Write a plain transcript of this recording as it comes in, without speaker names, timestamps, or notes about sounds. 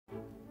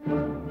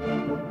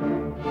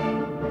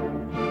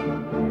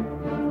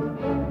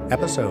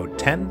Episode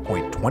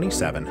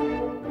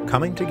 10.27,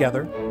 Coming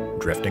Together,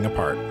 Drifting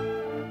Apart.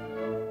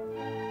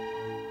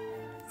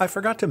 I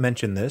forgot to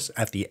mention this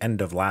at the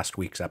end of last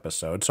week's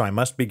episode, so I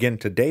must begin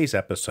today's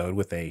episode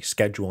with a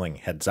scheduling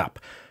heads up.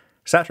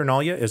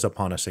 Saturnalia is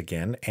upon us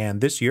again,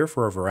 and this year,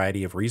 for a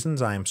variety of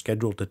reasons, I am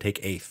scheduled to take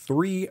a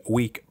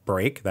 3-week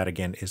break. That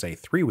again is a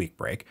 3-week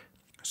break.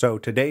 So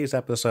today's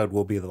episode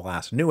will be the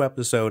last new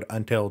episode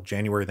until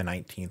January the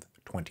 19th,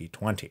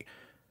 2020.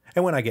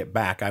 And when I get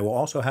back, I will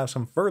also have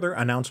some further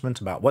announcements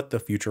about what the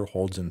future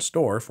holds in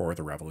store for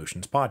the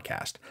Revolutions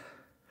podcast.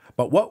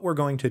 But what we're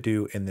going to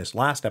do in this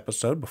last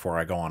episode before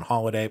I go on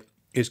holiday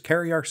is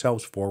carry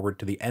ourselves forward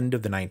to the end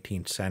of the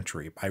 19th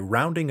century by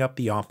rounding up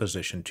the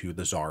opposition to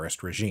the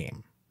Tsarist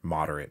regime,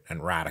 moderate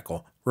and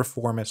radical,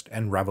 reformist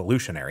and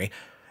revolutionary,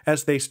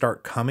 as they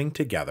start coming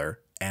together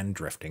and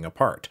drifting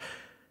apart.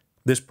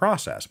 This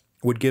process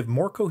would give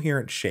more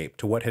coherent shape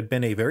to what had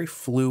been a very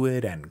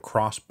fluid and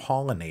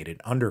cross-pollinated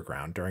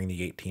underground during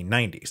the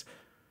 1890s.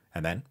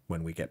 And then,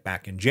 when we get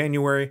back in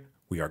January,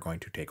 we are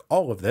going to take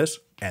all of this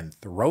and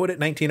throw it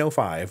at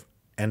 1905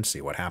 and see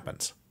what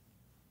happens.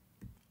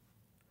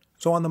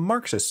 So on the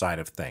Marxist side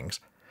of things,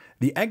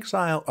 the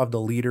exile of the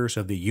leaders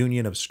of the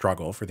Union of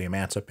Struggle for the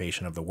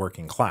Emancipation of the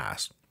Working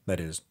Class, that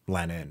is,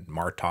 Lenin,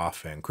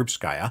 Martov, and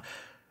Krupskaya,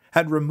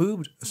 had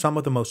removed some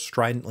of the most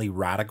stridently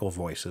radical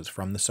voices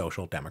from the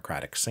social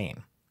democratic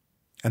scene.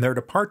 And their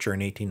departure in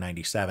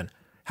 1897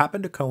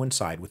 happened to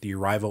coincide with the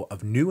arrival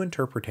of new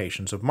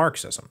interpretations of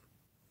Marxism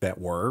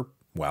that were,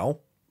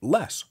 well,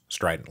 less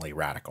stridently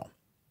radical.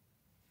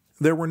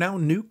 There were now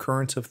new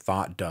currents of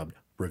thought dubbed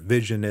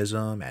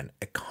revisionism and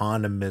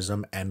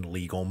economism and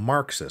legal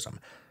Marxism,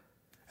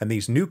 and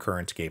these new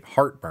currents gave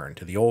heartburn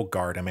to the old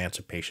guard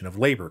Emancipation of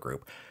Labor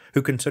group,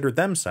 who considered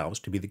themselves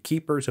to be the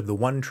keepers of the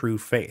one true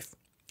faith,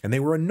 and they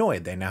were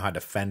annoyed they now had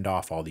to fend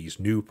off all these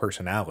new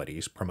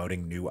personalities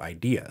promoting new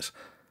ideas.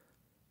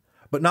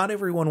 But not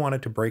everyone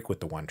wanted to break with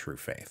the one true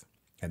faith,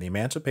 and the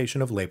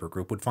Emancipation of Labor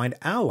group would find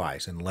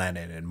allies in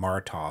Lenin and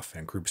Martov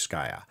and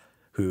Krupskaya,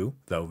 who,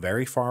 though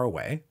very far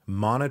away,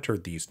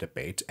 monitored these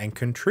debates and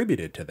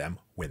contributed to them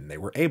when they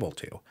were able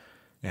to.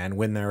 And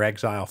when their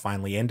exile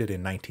finally ended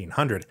in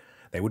 1900,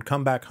 they would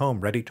come back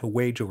home ready to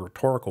wage a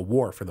rhetorical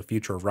war for the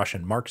future of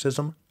Russian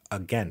Marxism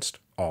against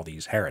all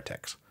these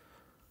heretics.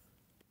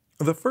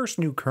 The first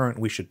new current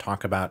we should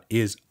talk about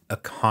is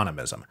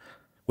economism,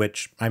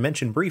 which I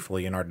mentioned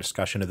briefly in our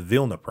discussion of the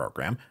Vilna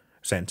program,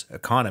 since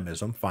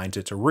economism finds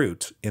its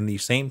roots in the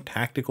same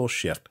tactical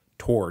shift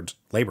towards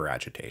labor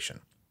agitation.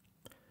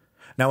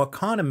 Now,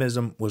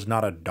 economism was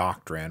not a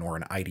doctrine or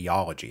an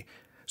ideology,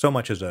 so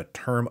much as a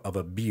term of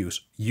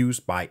abuse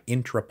used by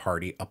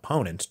intra-party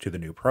opponents to the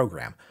new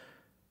program.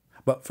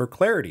 But for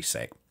clarity's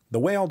sake, the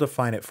way I'll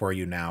define it for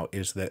you now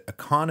is that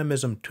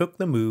economism took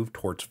the move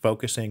towards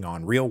focusing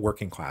on real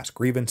working class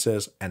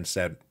grievances and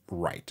said,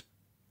 right,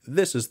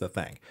 this is the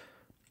thing.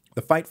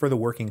 The fight for the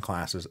working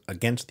classes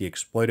against the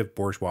exploitive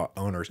bourgeois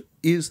owners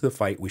is the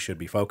fight we should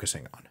be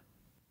focusing on.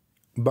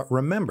 But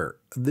remember,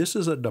 this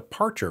is a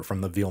departure from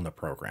the Vilna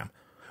program,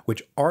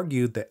 which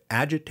argued that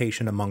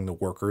agitation among the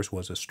workers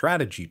was a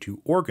strategy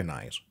to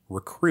organize,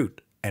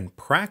 recruit, and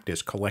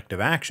practice collective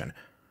action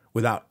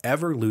without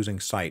ever losing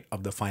sight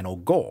of the final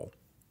goal,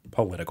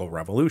 political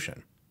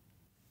revolution.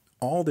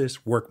 All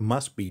this work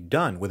must be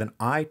done with an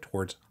eye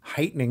towards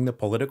heightening the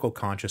political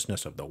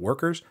consciousness of the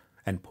workers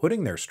and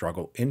putting their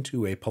struggle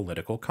into a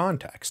political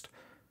context.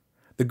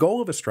 The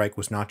goal of a strike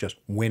was not just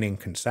winning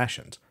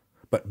concessions,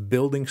 but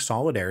building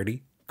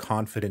solidarity,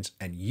 confidence,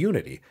 and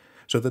unity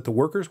so that the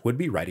workers would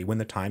be ready when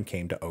the time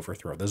came to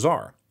overthrow the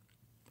Tsar.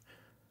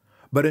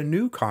 But a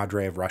new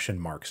cadre of Russian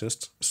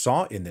Marxists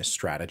saw in this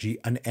strategy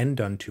an end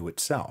unto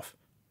itself,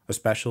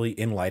 especially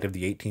in light of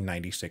the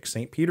 1896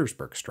 St.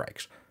 Petersburg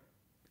strikes.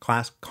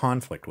 Class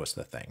conflict was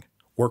the thing,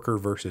 worker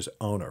versus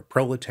owner,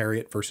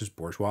 proletariat versus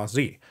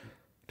bourgeoisie,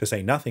 to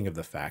say nothing of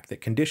the fact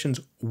that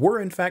conditions were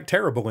in fact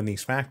terrible in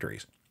these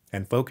factories,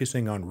 and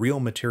focusing on real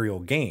material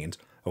gains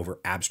over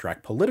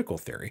abstract political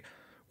theory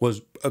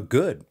was a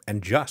good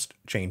and just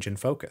change in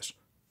focus.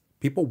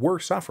 People were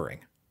suffering.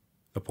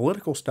 The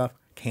political stuff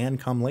can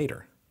come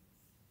later.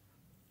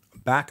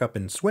 Back up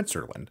in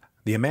Switzerland,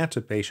 the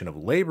Emancipation of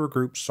Labor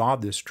group saw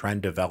this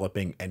trend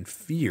developing and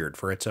feared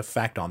for its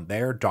effect on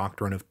their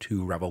doctrine of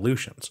two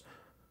revolutions.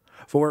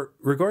 For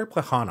Grigory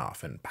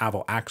Plekhanov and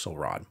Pavel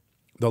Axelrod,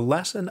 the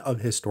lesson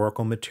of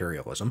historical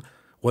materialism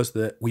was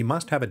that we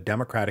must have a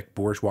democratic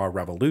bourgeois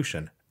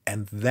revolution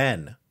and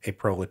then a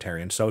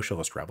proletarian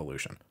socialist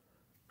revolution.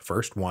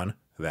 First one,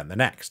 then the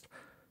next.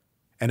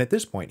 And at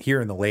this point,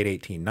 here in the late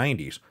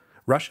 1890s,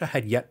 Russia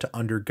had yet to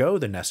undergo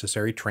the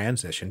necessary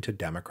transition to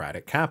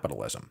democratic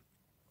capitalism.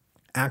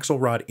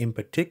 Axelrod in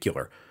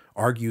particular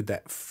argued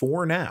that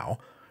for now,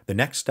 the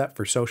next step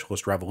for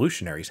socialist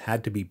revolutionaries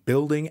had to be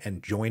building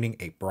and joining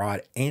a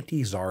broad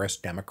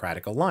anti-Tsarist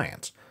democratic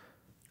alliance.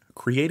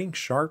 Creating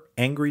sharp,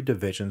 angry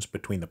divisions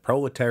between the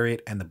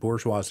proletariat and the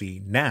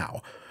bourgeoisie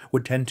now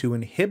would tend to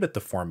inhibit the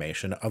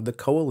formation of the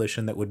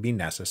coalition that would be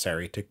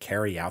necessary to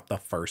carry out the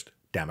first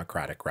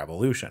democratic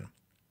revolution.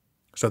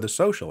 So the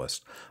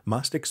socialists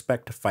must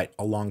expect to fight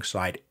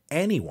alongside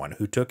anyone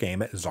who took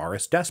aim at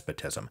czarist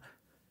despotism,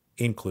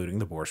 including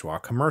the bourgeois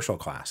commercial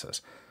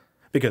classes,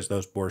 because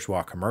those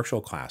bourgeois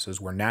commercial classes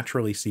were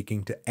naturally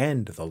seeking to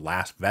end the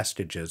last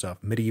vestiges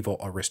of medieval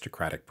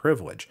aristocratic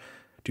privilege,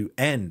 to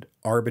end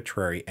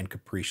arbitrary and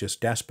capricious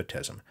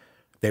despotism.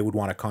 They would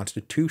want a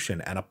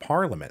constitution and a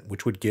parliament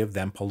which would give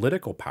them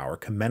political power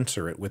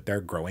commensurate with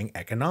their growing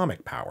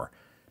economic power.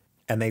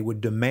 And they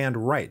would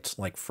demand rights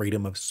like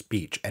freedom of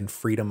speech and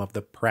freedom of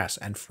the press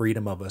and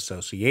freedom of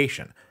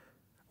association,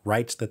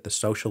 rights that the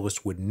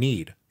socialists would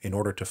need in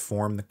order to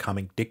form the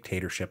coming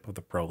dictatorship of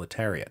the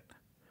proletariat.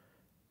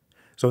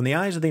 So in the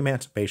eyes of the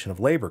Emancipation of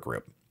Labor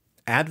group,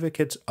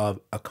 advocates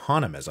of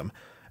economism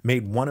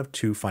made one of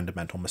two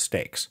fundamental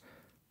mistakes.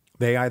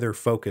 They either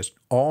focused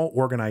all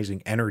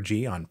organizing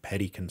energy on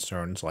petty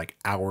concerns like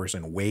hours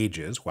and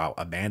wages while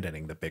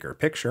abandoning the bigger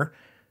picture,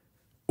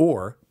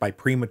 or by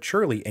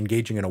prematurely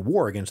engaging in a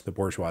war against the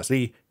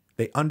bourgeoisie,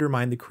 they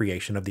undermined the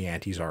creation of the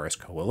anti-czarist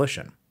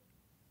coalition.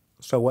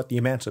 So what the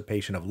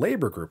Emancipation of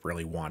Labor group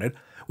really wanted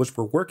was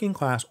for working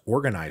class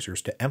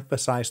organizers to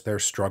emphasize their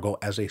struggle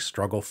as a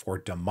struggle for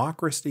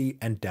democracy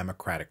and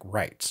democratic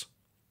rights.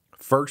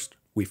 First,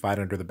 we fight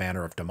under the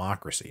banner of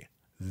democracy.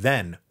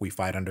 Then we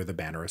fight under the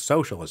banner of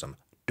socialism.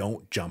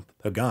 Don't jump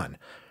the gun.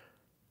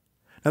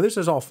 Now this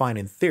is all fine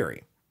in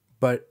theory,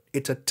 but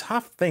it's a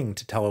tough thing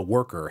to tell a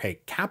worker, hey,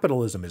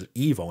 capitalism is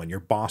evil and your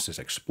boss is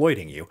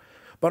exploiting you,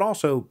 but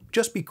also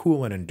just be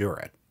cool and endure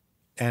it.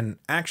 And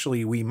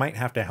actually, we might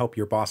have to help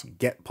your boss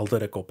get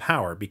political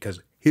power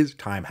because his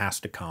time has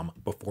to come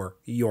before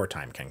your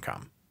time can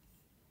come.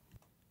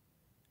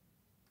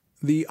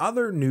 The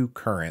other new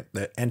current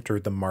that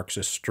entered the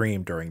Marxist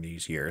stream during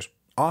these years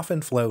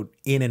often flowed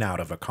in and out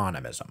of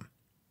economism,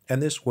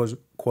 and this was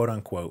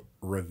quote-unquote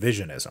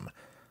revisionism.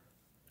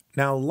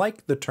 Now,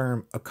 like the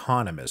term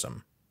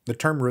economism, the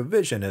term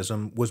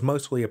revisionism was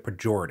mostly a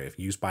pejorative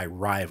used by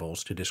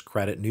rivals to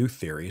discredit new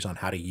theories on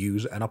how to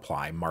use and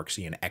apply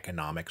Marxian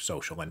economic,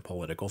 social, and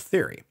political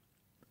theory.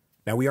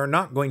 Now, we are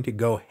not going to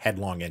go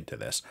headlong into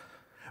this,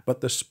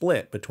 but the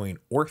split between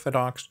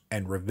orthodox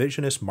and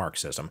revisionist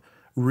Marxism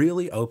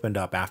really opened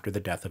up after the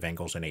death of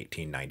Engels in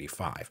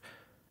 1895.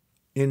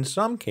 In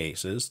some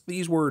cases,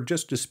 these were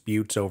just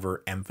disputes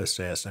over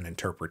emphasis and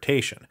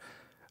interpretation,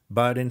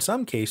 but in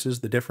some cases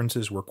the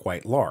differences were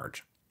quite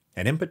large.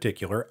 And in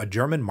particular, a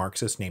German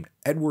Marxist named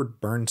Edward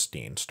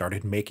Bernstein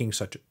started making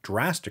such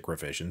drastic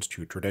revisions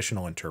to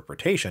traditional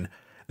interpretation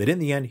that in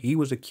the end he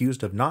was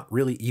accused of not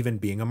really even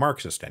being a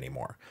Marxist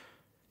anymore.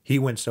 He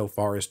went so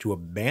far as to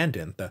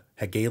abandon the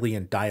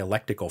Hegelian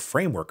dialectical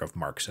framework of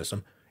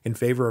Marxism in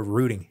favor of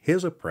rooting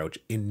his approach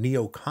in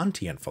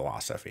neo-Kantian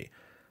philosophy.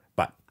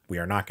 But we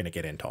are not going to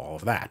get into all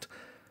of that.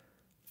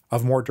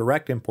 Of more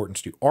direct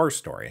importance to our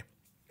story,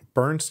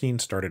 Bernstein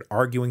started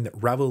arguing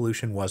that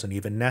revolution wasn't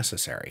even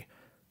necessary,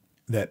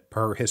 that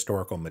per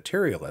historical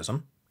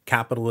materialism,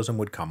 capitalism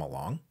would come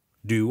along,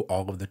 do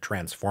all of the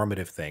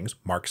transformative things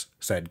Marx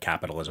said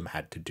capitalism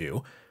had to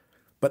do,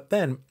 but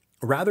then,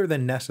 rather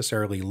than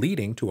necessarily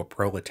leading to a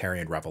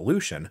proletarian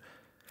revolution,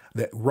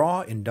 that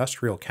raw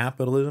industrial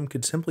capitalism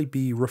could simply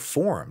be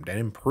reformed and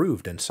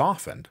improved and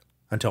softened,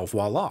 until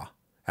voila,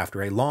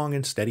 after a long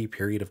and steady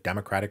period of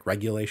democratic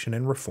regulation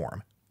and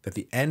reform, that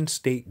the end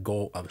state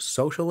goal of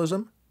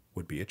socialism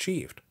would be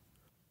achieved.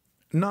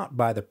 Not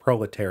by the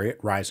proletariat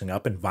rising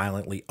up and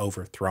violently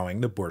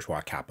overthrowing the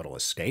bourgeois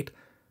capitalist state,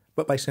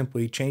 but by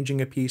simply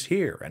changing a piece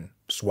here and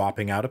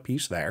swapping out a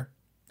piece there,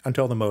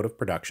 until the mode of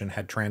production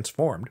had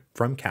transformed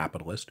from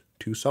capitalist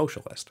to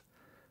socialist.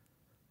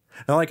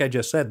 Now, like I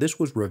just said, this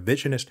was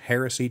revisionist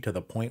heresy to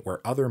the point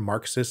where other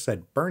Marxists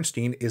said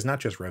Bernstein is not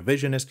just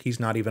revisionist, he's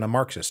not even a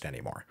Marxist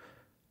anymore.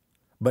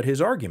 But his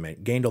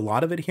argument gained a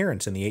lot of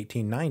adherents in the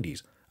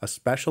 1890s,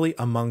 especially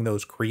among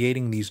those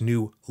creating these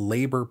new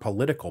labor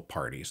political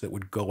parties that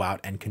would go out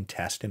and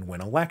contest and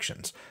win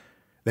elections.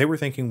 They were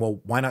thinking,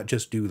 well, why not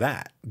just do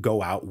that?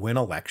 Go out, win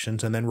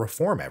elections, and then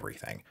reform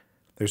everything.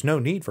 There's no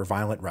need for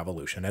violent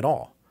revolution at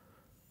all.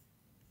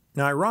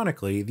 Now,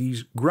 ironically,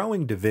 these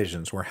growing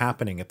divisions were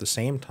happening at the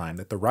same time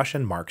that the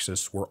Russian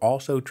Marxists were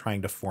also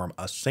trying to form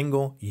a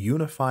single,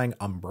 unifying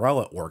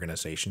umbrella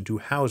organization to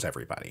house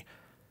everybody.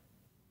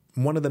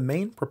 One of the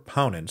main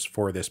proponents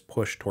for this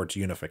push towards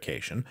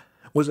unification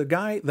was a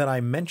guy that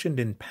I mentioned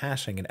in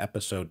passing in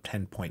episode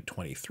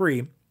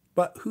 10.23,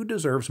 but who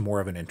deserves more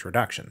of an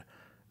introduction.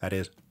 That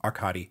is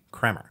Arkady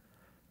Kremer.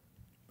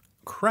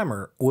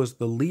 Kremer was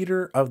the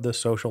leader of the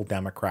Social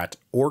Democrats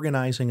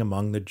organizing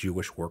among the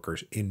Jewish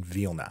workers in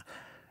Vilna,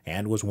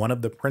 and was one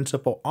of the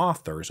principal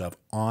authors of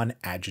On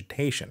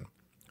Agitation,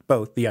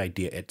 both the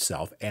idea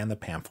itself and the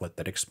pamphlet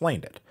that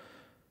explained it.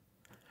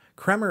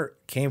 Kremer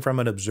came from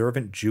an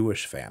observant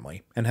Jewish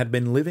family and had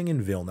been living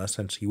in Vilna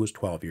since he was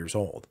 12 years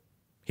old.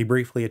 He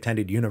briefly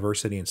attended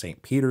university in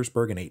St.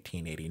 Petersburg in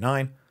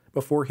 1889,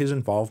 before his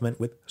involvement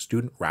with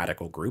student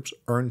radical groups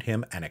earned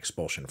him an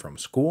expulsion from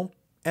school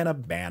and a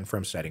ban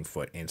from setting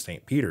foot in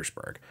St.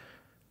 Petersburg.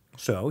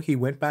 So he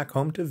went back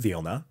home to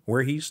Vilna,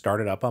 where he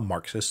started up a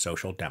Marxist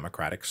social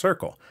democratic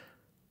circle.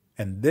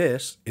 And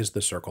this is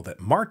the circle that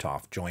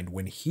Martov joined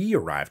when he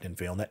arrived in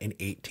Vilna in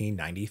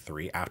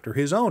 1893 after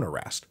his own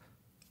arrest.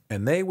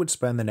 And they would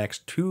spend the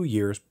next 2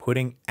 years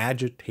putting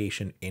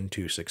agitation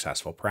into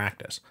successful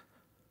practice.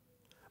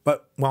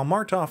 But while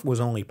Martov was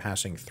only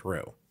passing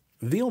through,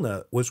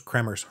 Vilna was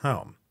Kremer's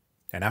home,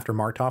 and after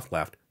Martov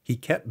left, he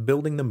kept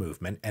building the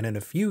movement, and in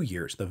a few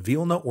years the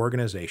Vilna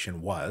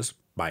organization was,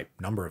 by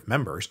number of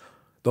members,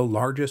 the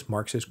largest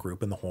Marxist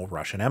group in the whole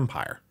Russian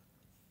Empire.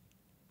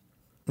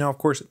 Now, of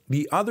course,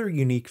 the other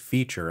unique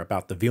feature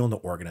about the Vilna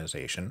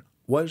organization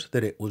was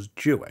that it was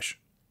Jewish.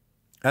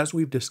 As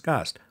we've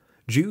discussed,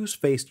 Jews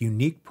faced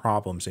unique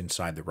problems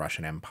inside the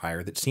Russian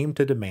Empire that seemed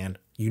to demand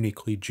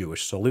uniquely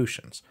Jewish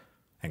solutions,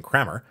 and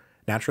Kremer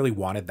naturally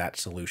wanted that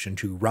solution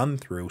to run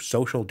through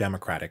social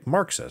democratic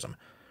Marxism,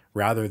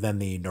 rather than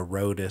the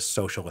Narodist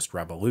socialist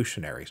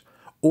revolutionaries,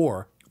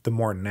 or the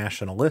more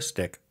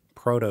nationalistic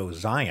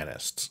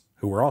proto-Zionists,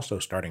 who were also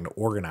starting to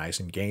organize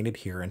and gain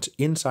adherents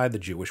inside the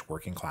Jewish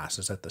working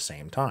classes at the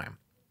same time.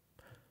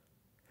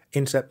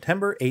 In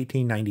September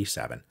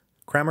 1897,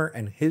 Kremer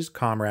and his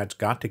comrades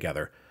got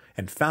together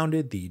and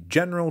founded the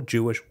General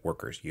Jewish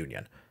Workers'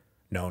 Union,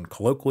 known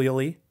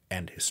colloquially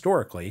and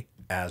historically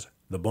as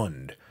the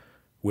Bund,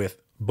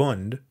 with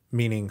Bund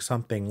meaning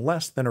something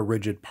less than a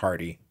rigid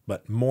party,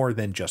 but more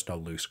than just a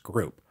loose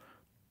group.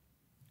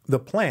 The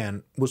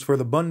plan was for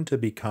the Bund to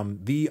become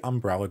the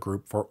umbrella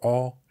group for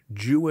all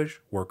Jewish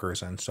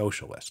workers and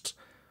socialists,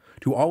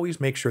 to always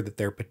make sure that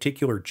their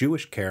particular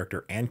Jewish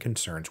character and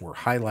concerns were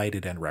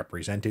highlighted and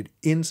represented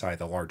inside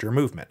the larger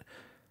movement.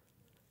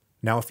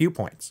 Now, a few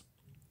points.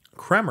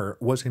 Kremer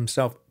was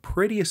himself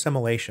pretty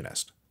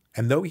assimilationist,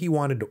 and though he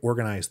wanted to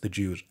organize the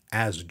Jews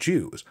as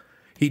Jews,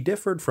 he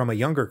differed from a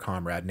younger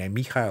comrade named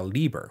Michael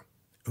Lieber,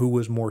 who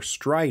was more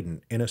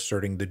strident in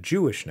asserting the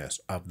Jewishness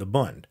of the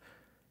Bund.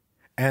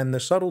 And the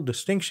subtle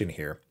distinction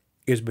here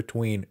is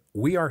between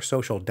we are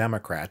social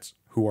democrats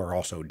who are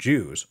also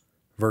Jews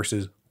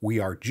versus we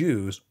are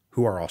Jews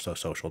who are also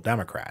social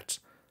democrats.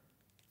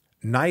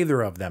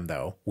 Neither of them,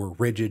 though, were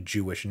rigid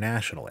Jewish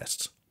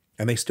nationalists,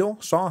 and they still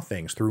saw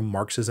things through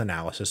Marx's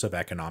analysis of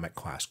economic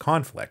class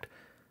conflict.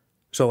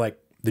 So,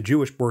 the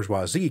Jewish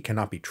bourgeoisie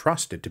cannot be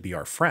trusted to be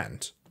our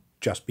friends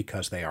just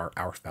because they are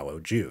our fellow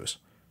Jews.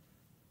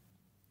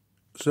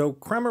 So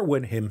Kremer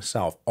would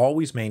himself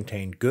always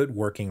maintain good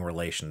working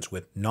relations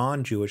with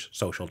non-Jewish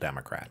social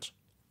democrats.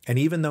 And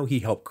even though he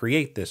helped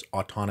create this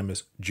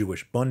autonomous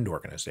Jewish Bund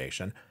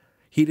organization,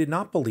 he did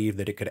not believe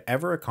that it could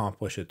ever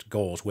accomplish its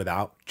goals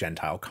without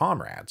Gentile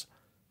comrades.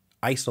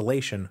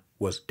 Isolation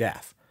was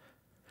death.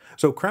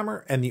 So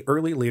Kremer and the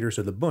early leaders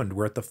of the Bund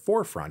were at the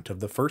forefront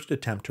of the first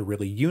attempt to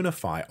really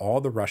unify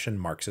all the Russian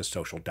Marxist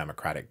social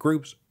democratic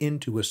groups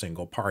into a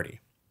single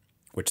party,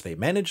 which they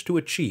managed to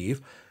achieve,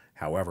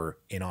 however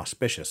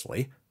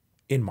inauspiciously,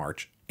 in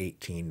March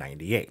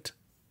 1898.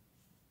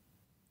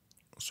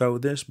 So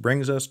this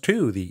brings us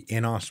to the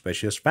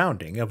inauspicious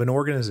founding of an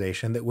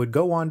organization that would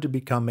go on to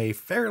become a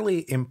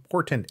fairly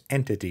important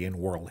entity in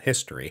world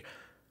history,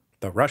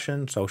 the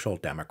Russian Social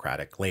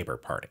Democratic Labor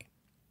Party.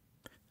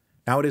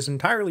 Now, it is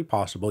entirely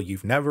possible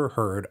you've never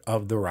heard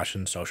of the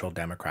Russian Social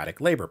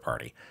Democratic Labor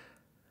Party,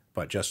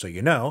 but just so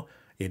you know,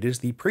 it is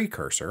the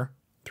precursor,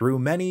 through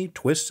many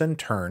twists and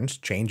turns,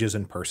 changes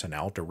in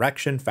personnel,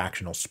 direction,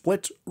 factional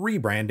splits,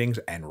 rebrandings,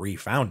 and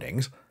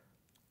refoundings,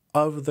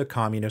 of the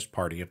Communist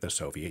Party of the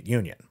Soviet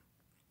Union,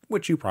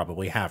 which you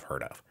probably have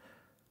heard of.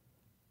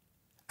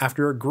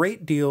 After a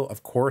great deal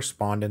of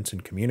correspondence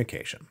and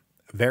communication,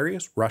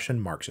 various Russian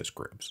Marxist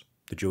groups,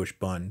 the Jewish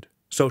Bund,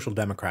 Social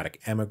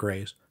Democratic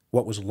Emigres,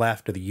 what was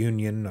left of the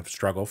Union of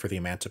Struggle for the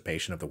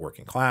Emancipation of the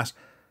Working Class,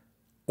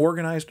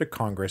 organized a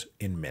congress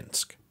in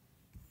Minsk.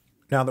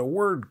 Now, the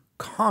word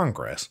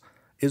Congress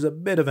is a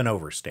bit of an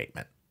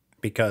overstatement,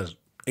 because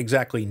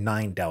exactly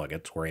 9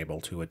 delegates were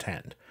able to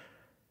attend.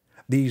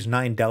 These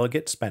 9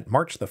 delegates spent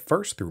March the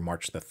 1st through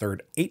March the 3rd,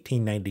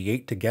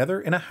 1898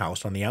 together in a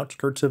house on the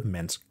outskirts of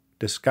Minsk,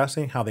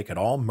 discussing how they could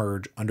all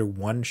merge under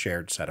one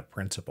shared set of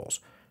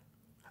principles.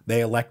 They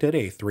elected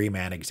a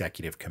 3-man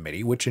executive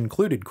committee, which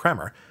included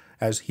Kremer,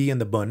 as he and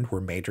the Bund were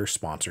major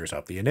sponsors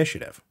of the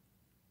initiative.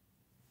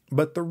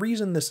 But the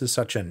reason this is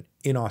such an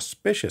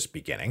inauspicious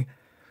beginning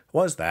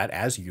was that,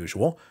 as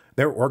usual,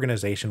 their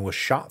organization was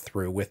shot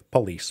through with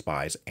police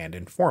spies and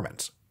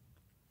informants.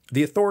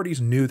 The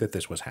authorities knew that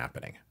this was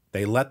happening.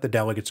 They let the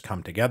delegates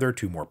come together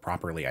to more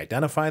properly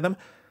identify them,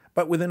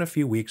 but within a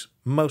few weeks,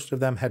 most of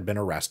them had been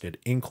arrested,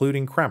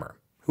 including Kremer,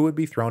 who would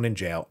be thrown in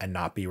jail and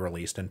not be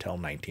released until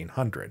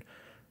 1900.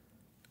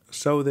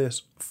 So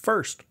this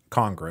first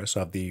Congress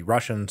of the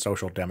Russian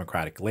Social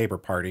Democratic Labor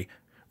Party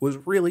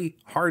was really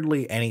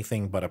hardly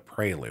anything but a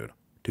prelude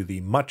to the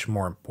much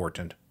more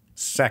important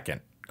Second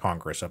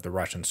Congress of the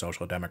Russian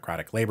Social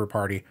Democratic Labor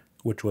Party,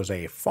 which was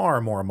a far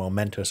more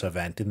momentous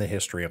event in the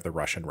history of the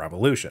Russian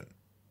Revolution.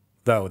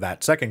 Though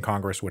that Second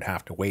Congress would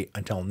have to wait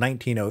until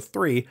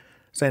 1903,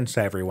 since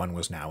everyone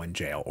was now in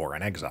jail or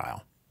in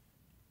exile.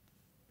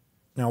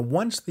 Now,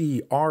 once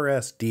the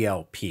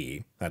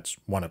RSDLP, that's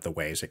one of the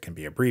ways it can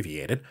be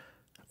abbreviated,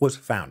 was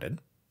founded,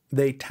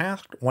 they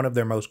tasked one of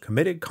their most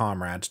committed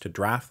comrades to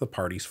draft the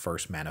party's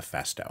first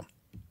manifesto.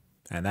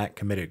 And that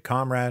committed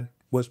comrade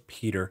was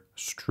Peter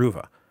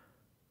Struve.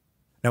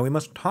 Now we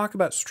must talk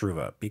about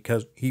Struve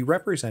because he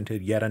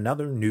represented yet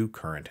another new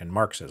current in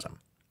Marxism,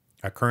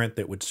 a current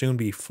that would soon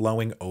be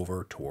flowing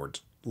over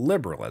towards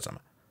liberalism.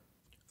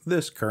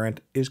 This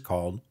current is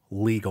called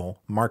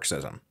legal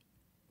Marxism.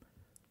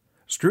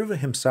 Struve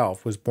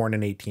himself was born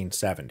in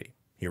 1870.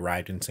 He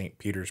arrived in St.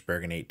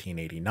 Petersburg in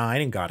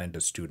 1889 and got into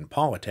student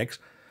politics,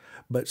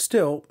 but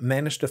still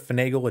managed to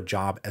finagle a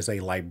job as a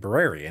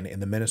librarian in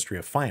the Ministry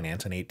of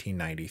Finance in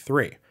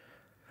 1893.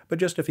 But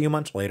just a few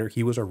months later,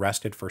 he was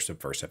arrested for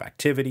subversive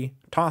activity,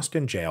 tossed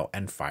in jail,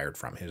 and fired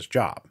from his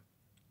job.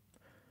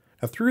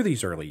 Now, through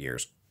these early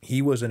years,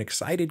 he was an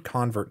excited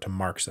convert to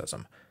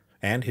Marxism,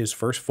 and his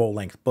first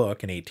full-length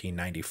book in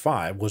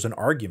 1895 was an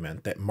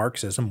argument that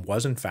Marxism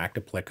was in fact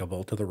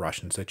applicable to the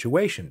Russian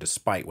situation,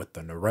 despite what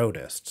the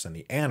neurotists and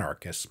the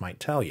anarchists might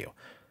tell you.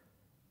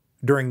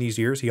 During these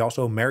years, he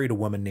also married a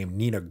woman named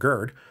Nina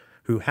Gerd,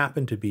 who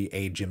happened to be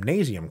a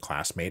gymnasium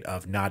classmate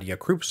of Nadia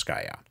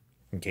Krupskaya,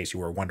 in case you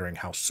were wondering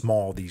how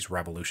small these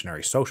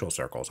revolutionary social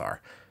circles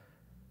are.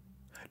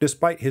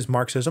 Despite his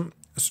Marxism,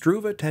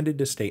 Struve tended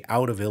to stay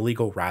out of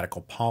illegal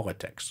radical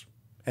politics,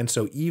 and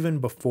so even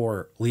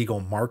before legal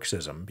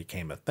Marxism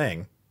became a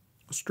thing,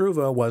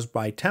 Struve was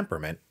by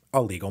temperament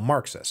a legal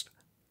Marxist,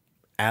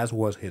 as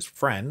was his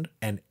friend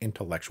and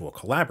intellectual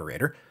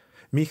collaborator,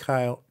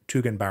 Mikhail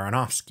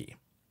Tugen-Baranovsky,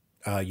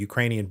 a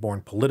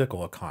Ukrainian-born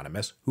political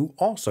economist who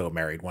also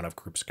married one of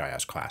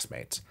Krupskaya's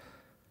classmates.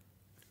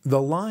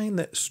 The line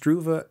that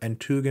Struve and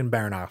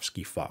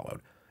Tugen-Baranovsky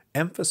followed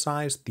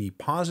emphasized the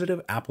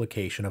positive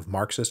application of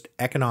Marxist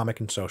economic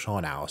and social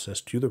analysis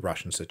to the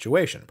Russian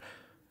situation.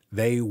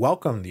 They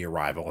welcomed the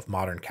arrival of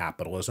modern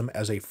capitalism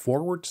as a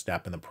forward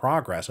step in the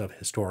progress of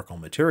historical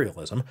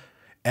materialism,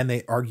 and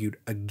they argued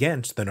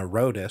against the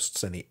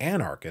neurotists and the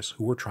anarchists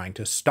who were trying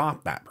to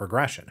stop that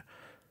progression.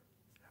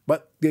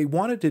 But they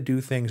wanted to do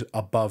things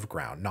above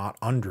ground, not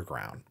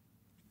underground.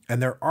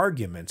 And their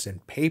arguments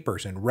and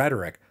papers and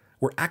rhetoric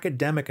were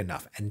academic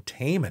enough and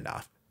tame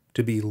enough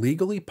to be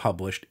legally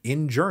published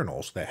in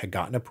journals that had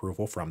gotten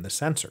approval from the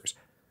censors,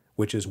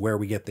 which is where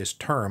we get this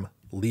term,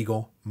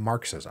 legal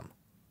Marxism.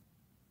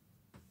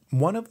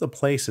 One of the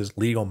places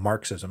legal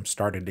Marxism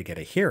started to get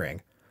a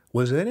hearing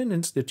was in an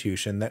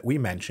institution that we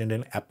mentioned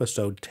in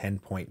episode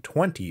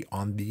 10.20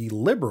 on the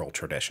liberal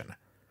tradition.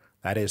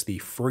 That is the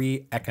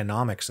Free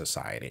Economic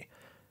Society.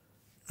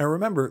 Now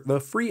remember, the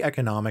Free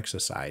Economic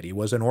Society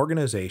was an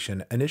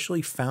organization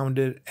initially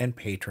founded and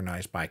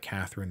patronized by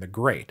Catherine the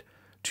Great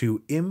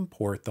to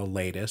import the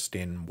latest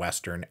in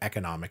Western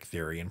economic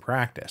theory and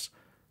practice.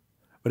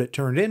 But it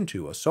turned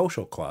into a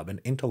social club and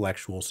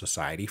intellectual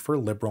society for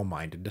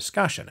liberal-minded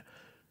discussion,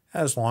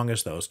 as long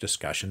as those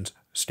discussions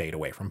stayed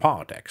away from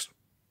politics.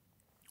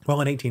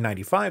 Well, in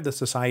 1895, the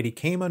society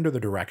came under the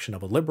direction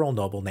of a liberal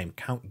noble named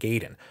Count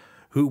Gaydon,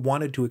 who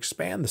wanted to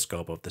expand the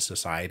scope of the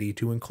society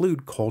to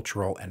include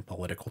cultural and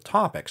political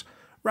topics,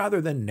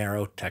 rather than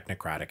narrow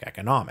technocratic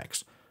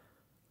economics.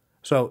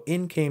 So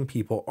in came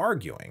people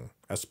arguing,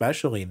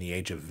 especially in the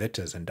age of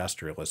Wittes'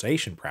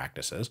 industrialization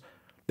practices,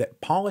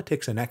 that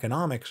politics and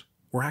economics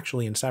were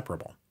actually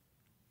inseparable.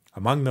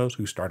 Among those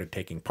who started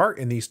taking part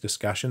in these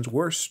discussions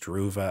were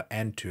Struve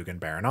and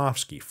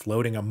Tugen-Baranovsky,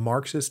 floating a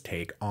Marxist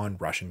take on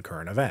Russian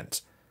current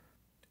events.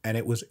 And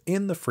it was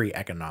in the Free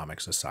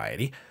Economic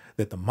Society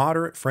that the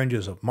moderate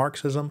fringes of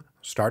Marxism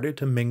started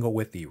to mingle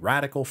with the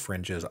radical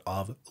fringes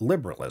of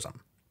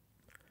liberalism.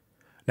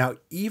 Now,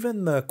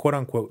 even the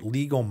quote-unquote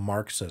legal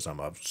Marxism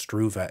of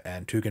Struve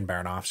and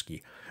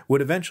Tugen-Baranovsky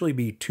would eventually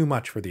be too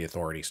much for the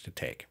authorities to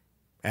take.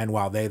 And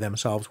while they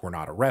themselves were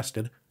not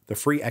arrested, the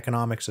Free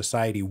Economic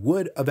Society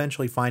would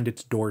eventually find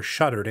its doors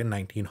shuttered in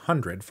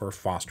 1900 for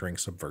fostering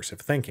subversive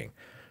thinking.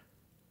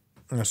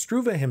 Now,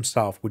 Struve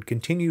himself would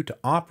continue to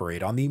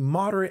operate on the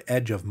moderate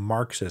edge of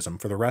Marxism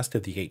for the rest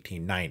of the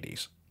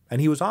 1890s,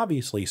 and he was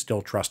obviously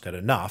still trusted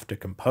enough to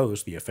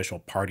compose the official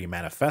party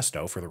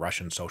manifesto for the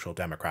Russian Social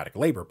Democratic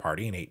Labor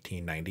Party in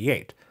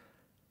 1898.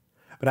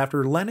 But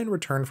after Lenin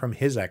returned from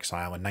his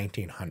exile in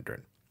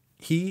 1900,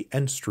 he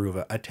and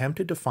Struve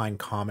attempted to find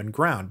common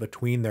ground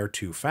between their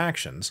two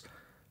factions,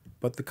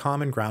 but the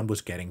common ground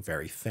was getting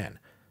very thin.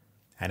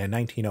 And in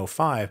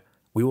 1905,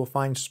 we will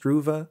find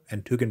Struve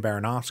and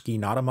Tugen-Baranovsky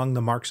not among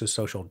the Marxist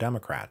Social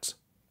Democrats,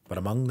 but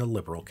among the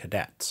liberal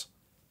cadets.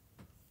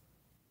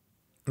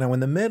 Now, in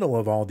the middle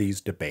of all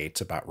these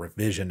debates about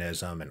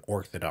revisionism and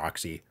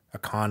orthodoxy,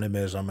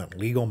 economism and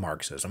legal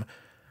Marxism,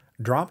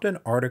 dropped an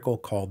article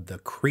called The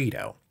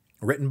Credo,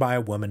 written by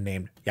a woman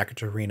named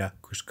Yekaterina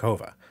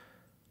Kuskova.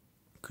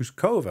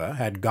 Kuskova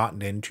had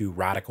gotten into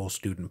radical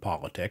student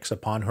politics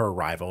upon her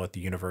arrival at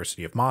the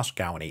University of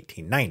Moscow in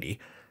 1890,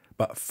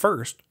 but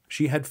first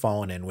she had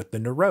fallen in with the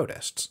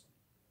neurotists.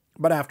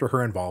 But after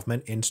her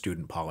involvement in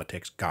student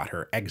politics got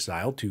her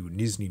exiled to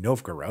Nizhny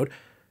Novgorod,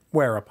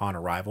 where upon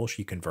arrival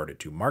she converted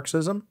to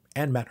Marxism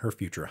and met her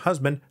future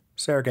husband,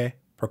 Sergei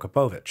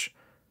Prokopovich.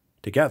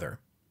 Together,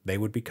 they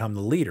would become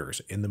the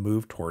leaders in the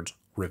move towards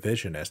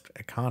revisionist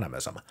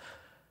economism.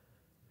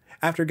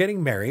 After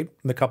getting married,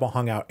 the couple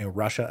hung out in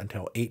Russia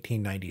until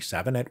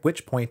 1897, at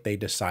which point they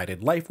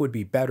decided life would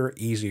be better,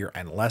 easier,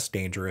 and less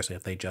dangerous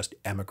if they just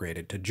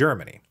emigrated to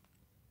Germany.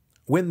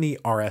 When the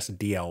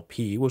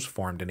RSDLP was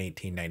formed in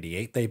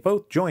 1898, they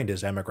both joined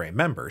as emigre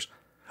members,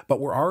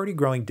 but were already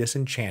growing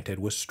disenchanted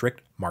with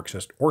strict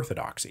Marxist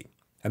orthodoxy,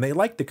 and they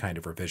liked the kind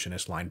of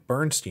revisionist line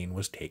Bernstein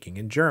was taking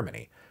in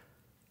Germany.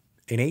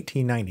 In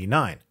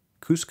 1899,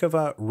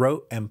 Kuskova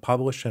wrote and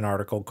published an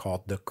article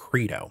called The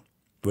Credo,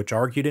 which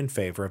argued in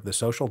favor of the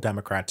Social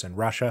Democrats in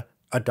Russia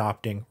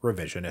adopting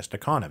revisionist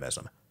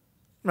economism.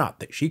 Not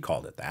that she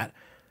called it that.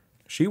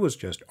 She was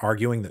just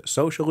arguing that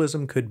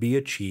socialism could be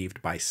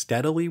achieved by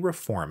steadily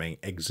reforming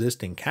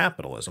existing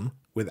capitalism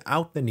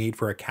without the need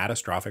for a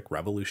catastrophic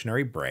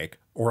revolutionary break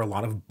or a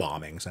lot of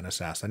bombings and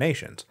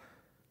assassinations.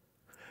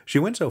 She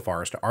went so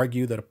far as to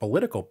argue that a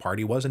political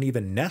party wasn't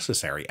even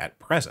necessary at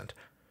present,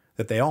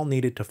 that they all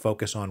needed to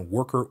focus on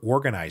worker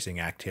organizing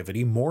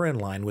activity more in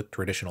line with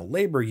traditional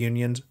labor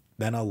unions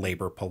than a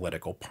labor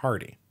political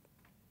party.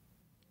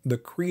 The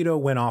Credo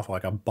went off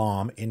like a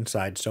bomb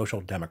inside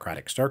social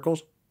democratic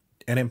circles,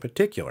 and in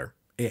particular,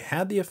 it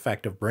had the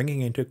effect of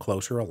bringing into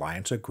closer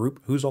alliance a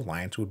group whose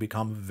alliance would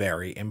become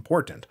very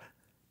important: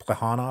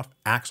 Plekhanov,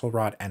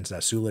 Axelrod, and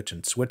Zasulich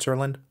in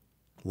Switzerland,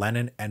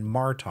 Lenin and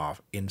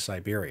Martov in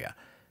Siberia.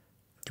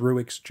 Through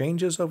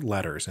exchanges of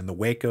letters in the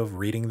wake of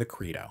reading the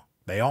Credo,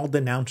 they all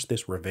denounced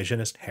this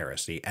revisionist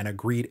heresy and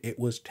agreed it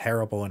was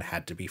terrible and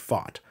had to be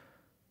fought.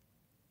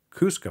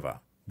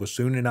 Kuskova was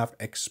soon enough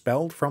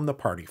expelled from the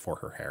party for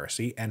her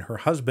heresy, and her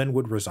husband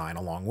would resign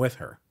along with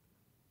her.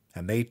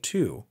 And they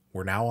too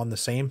were now on the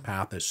same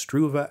path as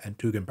Struve and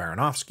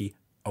Tugen-Baranovsky,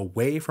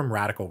 away from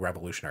radical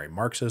revolutionary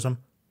Marxism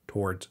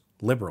towards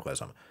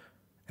liberalism,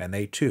 and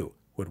they too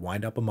would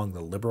wind up among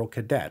the liberal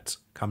cadets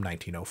come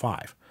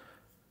 1905.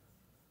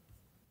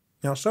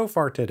 Now, so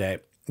far today,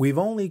 we've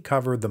only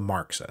covered the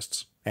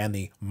Marxists and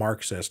the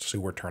Marxists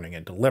who were turning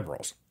into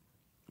liberals.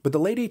 But the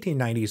late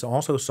 1890s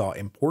also saw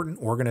important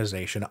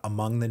organization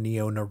among the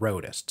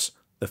neo-Nerodists,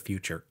 the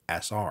future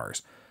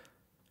SRs.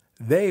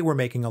 They were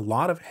making a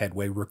lot of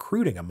headway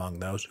recruiting among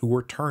those who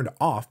were turned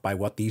off by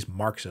what these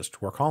Marxists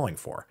were calling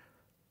for.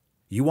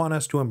 You want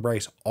us to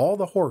embrace all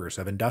the horrors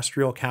of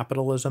industrial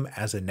capitalism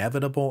as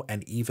inevitable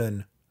and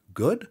even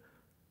good?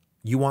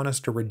 You want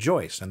us to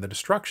rejoice in the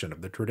destruction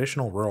of the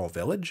traditional rural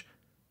village?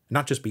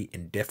 Not just be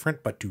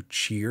indifferent, but to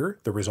cheer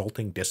the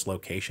resulting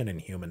dislocation and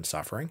human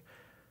suffering?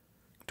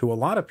 To a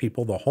lot of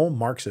people, the whole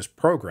Marxist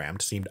program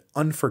seemed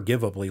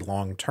unforgivably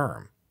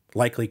long-term,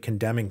 likely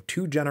condemning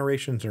 2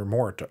 generations or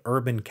more to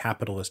urban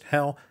capitalist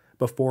hell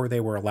before they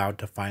were allowed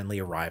to finally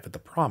arrive at the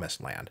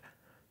promised land.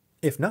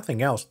 If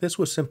nothing else, this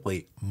was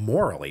simply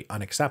morally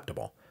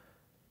unacceptable.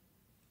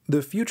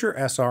 The future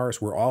SRs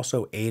were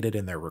also aided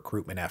in their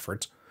recruitment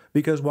efforts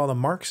because while the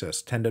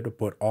Marxists tended to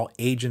put all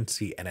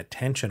agency and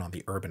attention on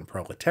the urban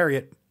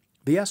proletariat,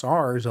 the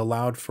SRs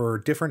allowed for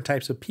different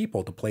types of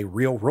people to play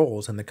real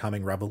roles in the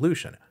coming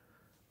revolution,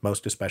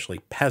 most especially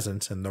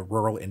peasants and the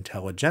rural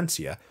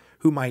intelligentsia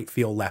who might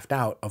feel left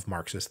out of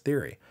Marxist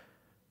theory.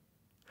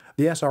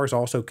 The SRs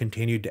also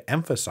continued to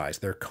emphasize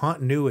their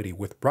continuity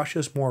with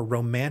Russia's more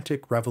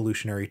romantic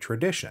revolutionary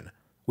tradition,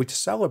 which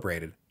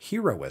celebrated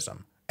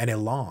heroism and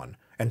elan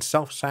and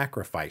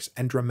self-sacrifice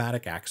and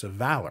dramatic acts of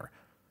valor,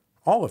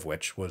 all of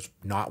which was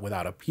not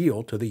without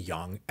appeal to the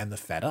young and the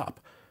fed up.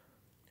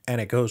 And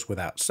it goes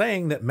without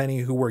saying that many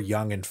who were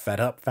young and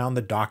fed up found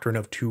the doctrine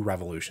of 2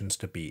 revolutions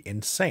to be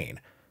insane.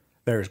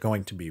 There is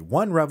going to be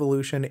one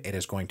revolution, it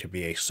is going to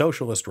be a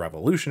socialist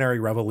revolutionary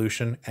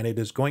revolution, and it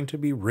is going to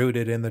be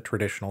rooted in the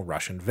traditional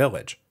Russian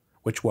village,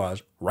 which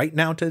was, right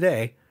now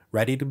today,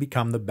 ready to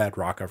become the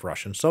bedrock of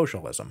Russian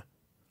socialism.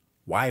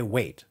 Why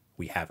wait?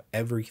 We have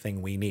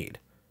everything we need.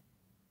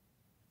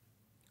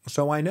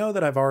 So I know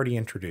that I've already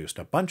introduced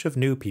a bunch of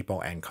new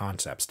people and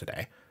concepts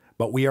today,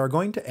 but we are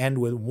going to end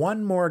with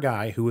one more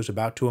guy who is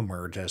about to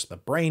emerge as the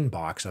brain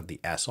box of the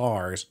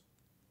SRs,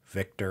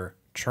 Viktor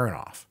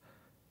Chernov.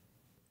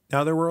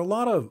 Now, there were a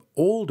lot of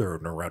older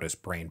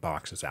Narodist brain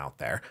boxes out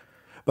there,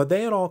 but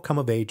they had all come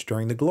of age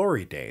during the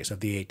glory days of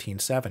the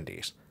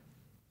 1870s.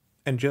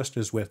 And just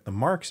as with the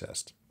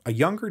Marxists, a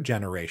younger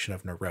generation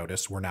of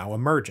Narodists were now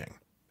emerging,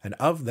 and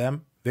of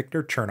them,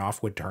 Viktor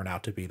Chernov would turn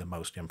out to be the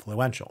most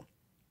influential.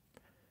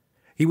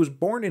 He was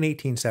born in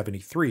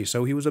 1873,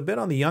 so he was a bit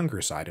on the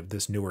younger side of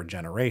this newer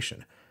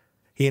generation.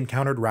 He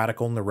encountered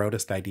radical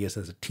Narodist ideas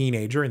as a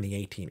teenager in the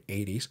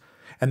 1880s,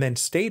 and then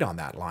stayed on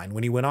that line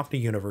when he went off to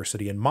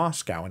university in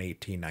Moscow in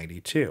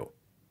 1892.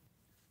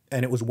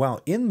 And it was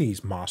while in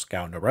these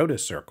Moscow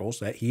Narodist circles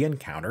that he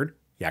encountered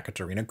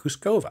Yekaterina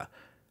Kuskova.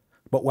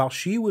 But while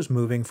she was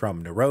moving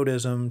from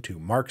Narodism to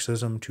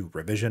Marxism to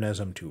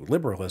revisionism to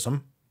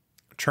liberalism,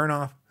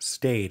 Chernov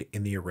stayed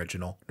in the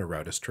original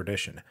Narodist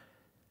tradition.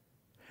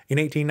 In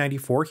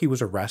 1894, he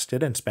was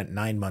arrested and spent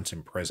 9 months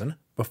in prison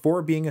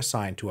before being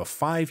assigned to a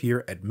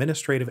 5-year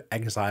administrative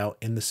exile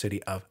in the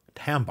city of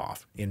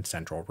Tambov in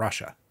central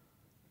Russia.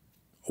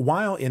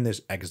 While in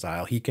this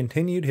exile, he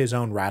continued his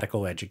own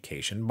radical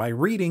education by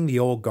reading the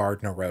old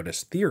guard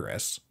Narodist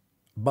theorists,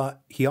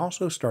 but he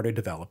also started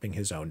developing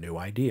his own new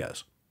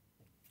ideas.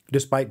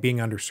 Despite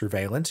being under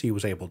surveillance, he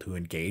was able to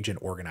engage in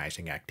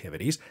organizing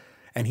activities,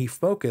 and he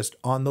focused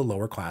on the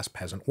lower-class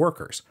peasant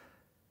workers.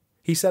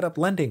 He set up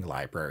lending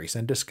libraries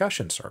and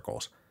discussion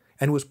circles,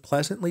 and was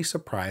pleasantly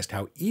surprised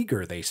how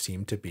eager they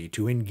seemed to be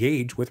to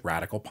engage with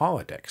radical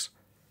politics.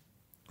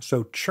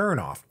 So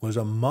Chernoff was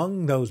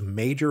among those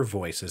major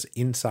voices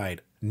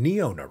inside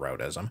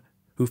neo-Narodism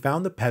who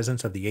found the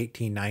peasants of the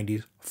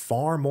 1890s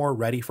far more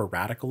ready for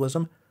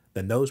radicalism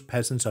than those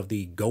peasants of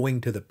the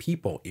going to the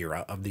people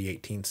era of the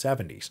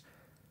 1870s.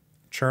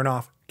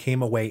 Chernoff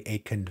came away a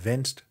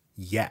convinced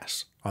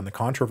yes on the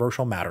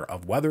controversial matter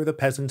of whether the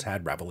peasants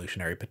had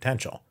revolutionary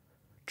potential.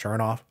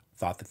 Chernoff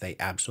thought that they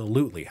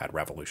absolutely had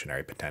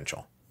revolutionary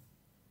potential.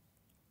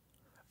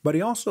 But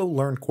he also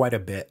learned quite a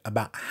bit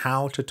about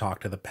how to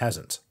talk to the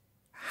peasants,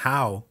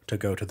 how to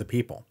go to the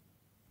people.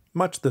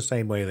 Much the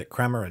same way that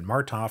Kremer and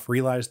Martov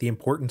realized the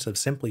importance of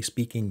simply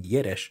speaking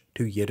Yiddish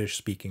to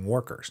Yiddish-speaking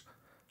workers.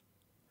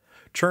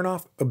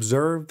 Chernoff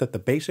observed that the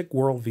basic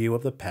worldview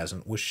of the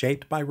peasant was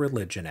shaped by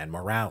religion and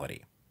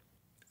morality,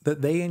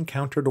 that they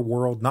encountered a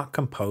world not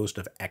composed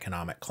of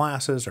economic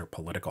classes or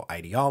political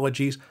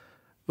ideologies,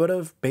 but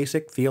of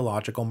basic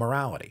theological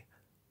morality,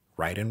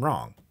 right and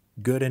wrong,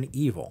 good and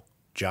evil,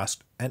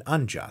 just and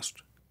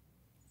unjust.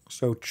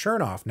 So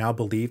Chernoff now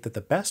believed that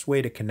the best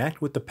way to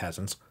connect with the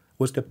peasants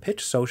was to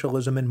pitch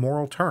socialism in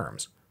moral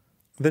terms.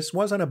 This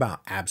wasn't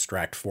about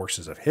abstract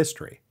forces of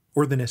history,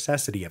 or the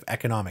necessity of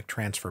economic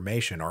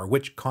transformation, or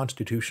which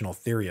constitutional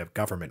theory of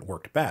government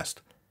worked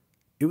best.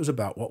 It was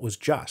about what was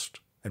just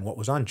and what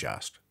was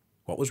unjust,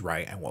 what was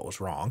right and what was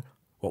wrong,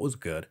 what was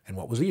good and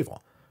what was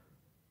evil.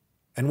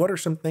 And what are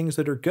some things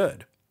that are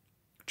good?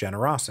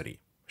 Generosity,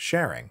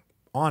 sharing,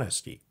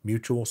 honesty,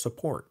 mutual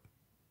support.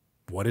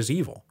 What is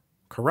evil?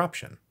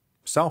 Corruption,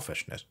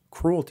 selfishness,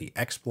 cruelty,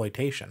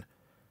 exploitation.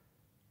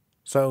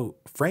 So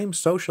frame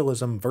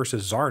socialism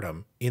versus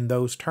czardom in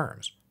those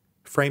terms.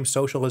 Frame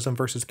socialism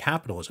versus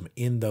capitalism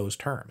in those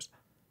terms.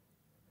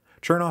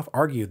 Chernoff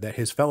argued that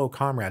his fellow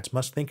comrades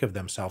must think of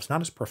themselves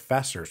not as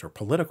professors or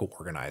political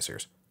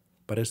organizers,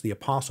 but as the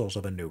apostles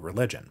of a new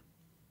religion.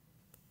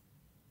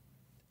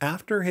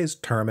 After his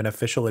term in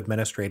official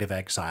administrative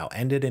exile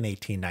ended in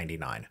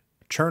 1899,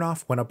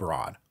 Chernoff went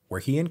abroad, where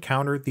he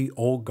encountered the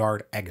old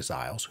guard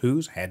exiles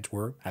whose heads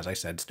were, as I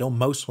said, still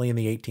mostly in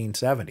the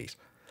 1870s,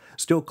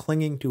 still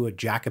clinging to a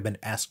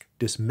Jacobin-esque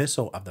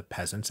dismissal of the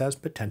peasants as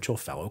potential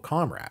fellow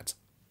comrades.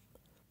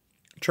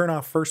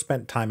 Chernoff first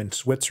spent time in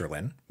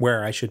Switzerland,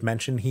 where I should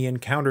mention he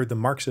encountered the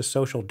Marxist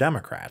Social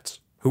Democrats,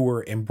 who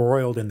were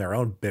embroiled in their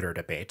own bitter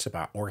debates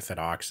about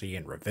orthodoxy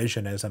and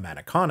revisionism and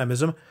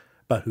economism,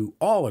 but who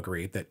all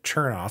agreed that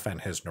Chernoff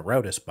and his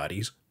Narodist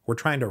buddies were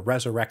trying to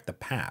resurrect the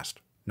past,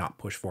 not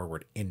push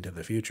forward into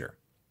the future.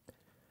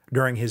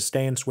 During his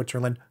stay in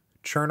Switzerland,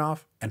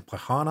 Chernoff and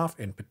Plekhanov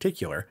in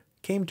particular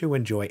came to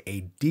enjoy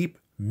a deep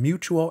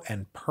mutual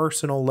and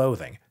personal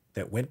loathing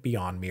that went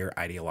beyond mere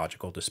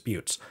ideological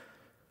disputes.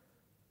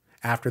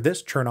 After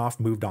this, Chernoff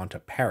moved on to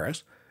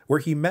Paris, where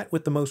he met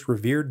with the most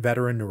revered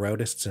veteran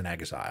Narodists in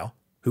exile,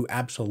 who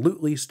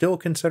absolutely still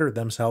considered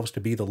themselves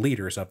to be the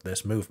leaders of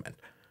this movement.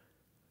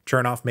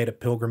 Chernoff made a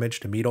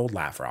pilgrimage to meet old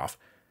Lavrov,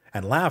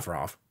 and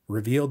Lavrov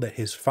revealed that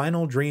his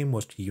final dream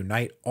was to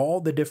unite all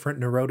the different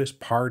Narodist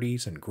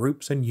parties and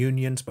groups and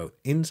unions both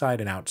inside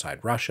and outside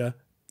Russia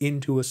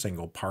into a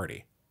single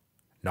party,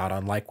 not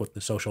unlike what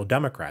the Social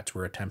Democrats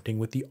were attempting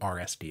with the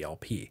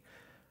RSDLP.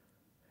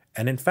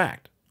 And in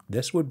fact,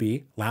 this would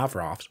be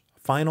Lavrov's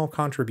final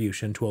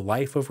contribution to a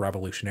life of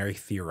revolutionary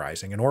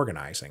theorizing and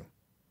organizing,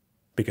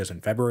 because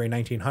in February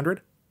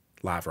 1900,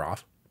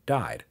 Lavrov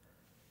died.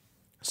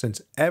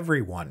 Since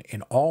everyone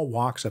in all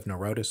walks of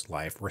Narodist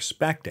life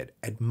respected,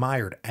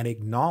 admired, and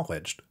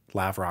acknowledged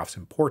Lavrov's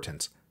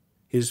importance,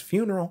 his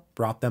funeral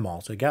brought them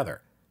all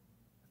together.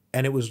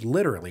 And it was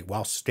literally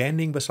while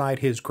standing beside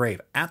his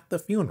grave at the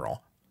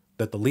funeral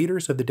that the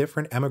leaders of the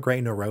different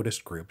émigré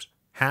Narodist groups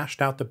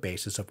hashed out the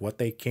basis of what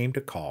they came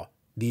to call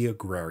the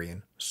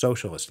Agrarian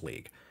Socialist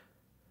League.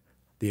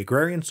 The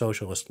Agrarian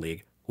Socialist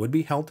League would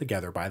be held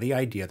together by the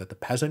idea that the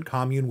peasant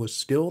commune was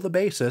still the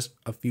basis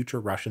of future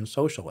Russian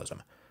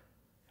socialism,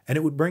 and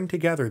it would bring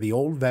together the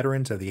old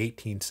veterans of the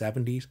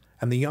 1870s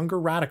and the younger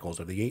radicals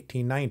of the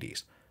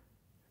 1890s.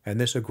 And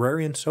this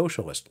Agrarian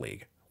Socialist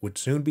League would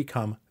soon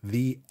become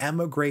the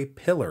émigré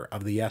pillar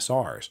of the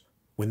SRs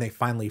when they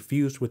finally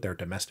fused with their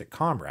domestic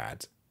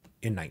comrades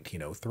in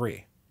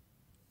 1903.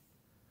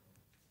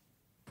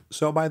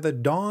 So by the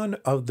dawn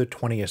of the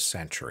 20th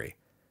century,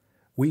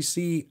 we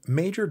see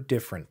major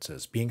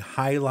differences being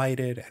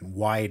highlighted and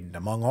widened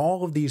among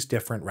all of these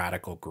different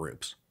radical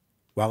groups,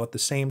 while at the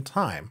same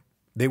time,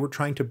 they were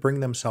trying to bring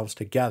themselves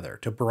together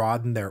to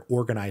broaden their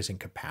organizing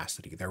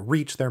capacity, their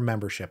reach, their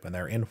membership, and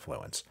their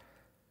influence.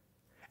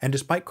 And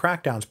despite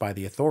crackdowns by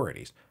the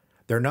authorities,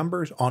 their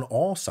numbers on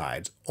all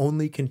sides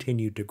only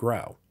continued to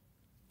grow.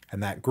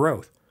 And that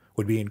growth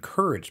would be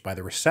encouraged by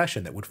the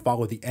recession that would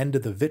follow the end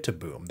of the Witte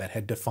boom that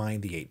had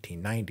defined the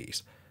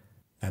 1890s.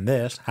 And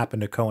this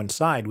happened to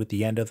coincide with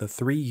the end of the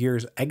 3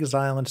 years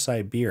exile in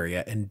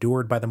Siberia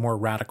endured by the more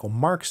radical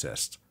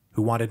Marxists,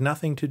 who wanted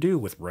nothing to do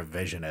with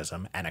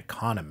revisionism and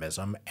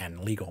economism and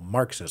legal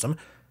Marxism,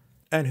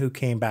 and who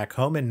came back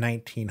home in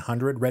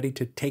 1900 ready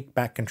to take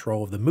back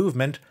control of the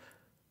movement,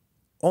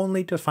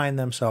 only to find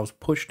themselves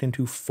pushed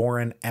into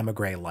foreign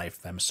emigre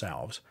life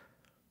themselves.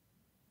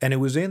 And it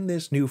was in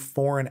this new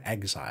foreign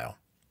exile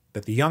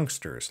that the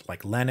youngsters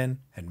like Lenin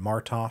and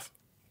Martov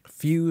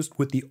fused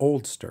with the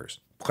oldsters,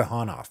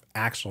 Plekhanov,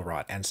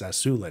 Axelrod, and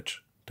Zasulich,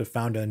 to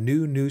found a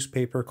new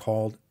newspaper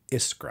called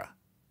Iskra,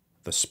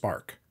 the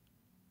Spark.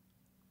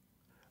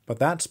 But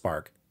that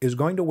spark is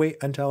going to wait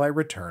until I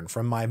return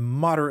from my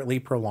moderately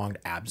prolonged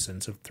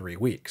absence of 3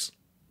 weeks.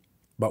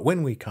 But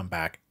when we come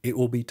back, it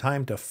will be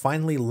time to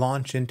finally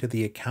launch into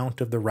the account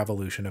of the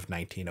revolution of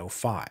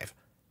 1905,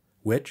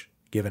 which,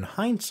 given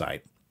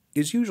hindsight,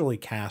 is usually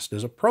cast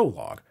as a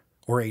prologue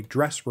or a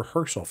dress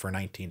rehearsal for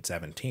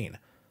 1917,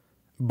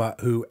 but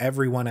who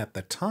everyone at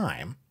the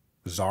time,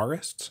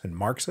 czarists and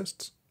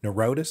Marxists,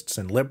 neurotists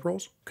and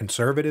liberals,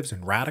 conservatives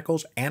and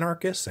radicals,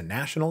 anarchists and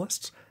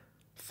nationalists,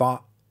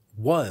 thought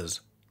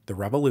was the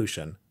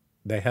revolution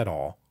they had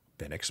all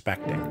been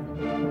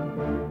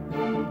expecting.